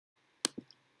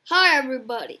Hi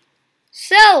everybody.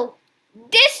 So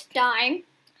this time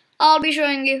I'll be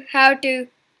showing you how to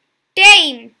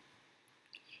tame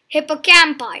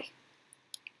hippocampi.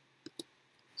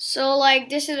 So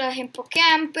this is a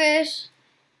hippocampus.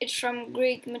 It's from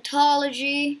Greek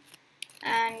mythology,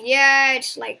 and yeah,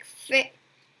 it's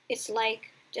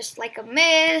just like a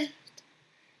myth.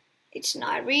 It's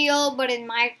not real, but in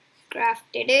Minecraft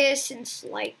it is, since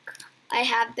I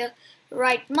have the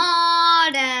right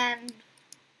mod and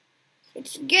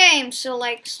it's a game, so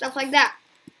stuff like that.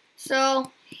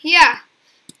 So yeah,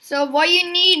 so what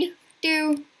you need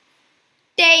to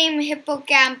tame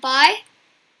hippocampi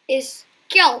is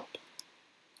kelp.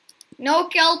 No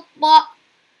kelp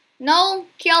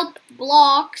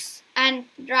blocks and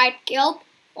dried kelp,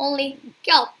 only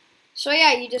kelp. So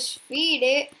yeah, you just feed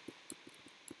it.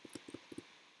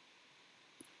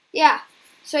 Yeah,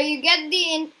 so you get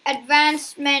the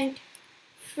advancement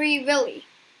free willy.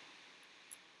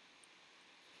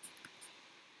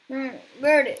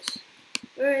 Where it is?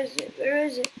 Where is it? Where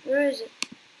is it? Where is it?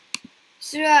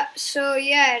 So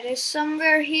yeah, it is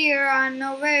somewhere here. I don't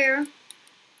know where.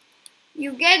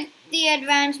 You get the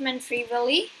advancement free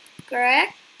willy,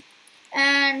 correct?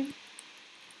 And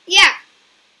yeah,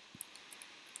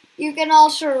 you can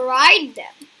also ride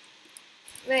them.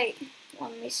 Wait,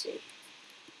 let me see.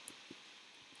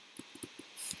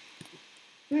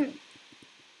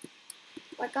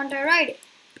 Why can't I ride it?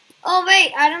 Oh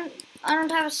wait, I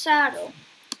don't have a saddle.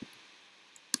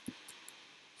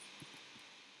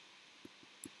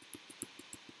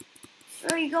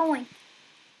 Where are you going?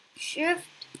 Shift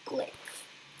click.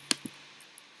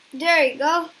 There you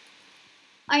go.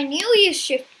 I knew you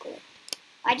shift click.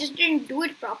 I just didn't do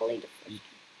it properly the first time.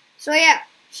 So yeah,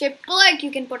 shift click, you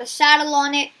can put a saddle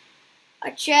on it, a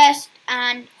chest,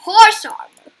 and horse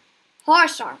armor.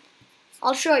 Horse armor.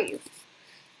 I'll show you.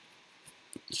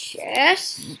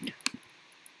 Chest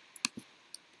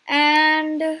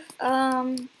and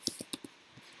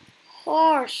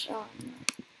horse armor.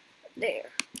 There.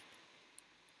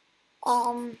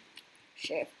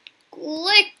 Shift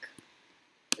click.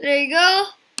 There you go.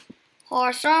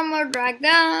 Horse armor, drag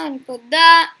that and put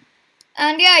that.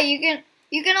 And yeah, you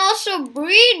can also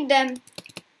breed them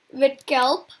with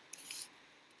kelp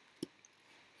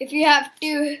if you have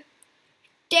to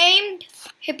tamed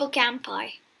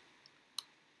hippocampi.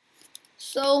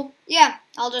 So yeah,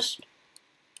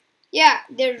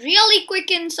 they're really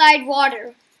quick inside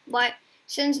water, but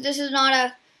since this is not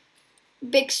a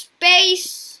big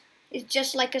space, it's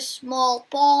just like a small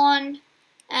pond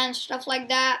and stuff like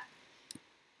that,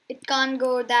 it can't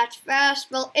go that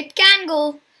fast. Well, it can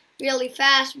go really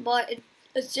fast, but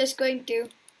it's just going to,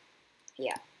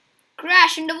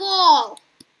 crash in the wall.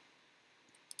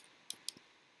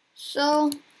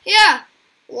 So yeah,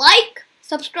 like,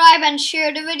 subscribe, and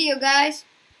share the video, guys.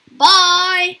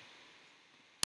 Bye!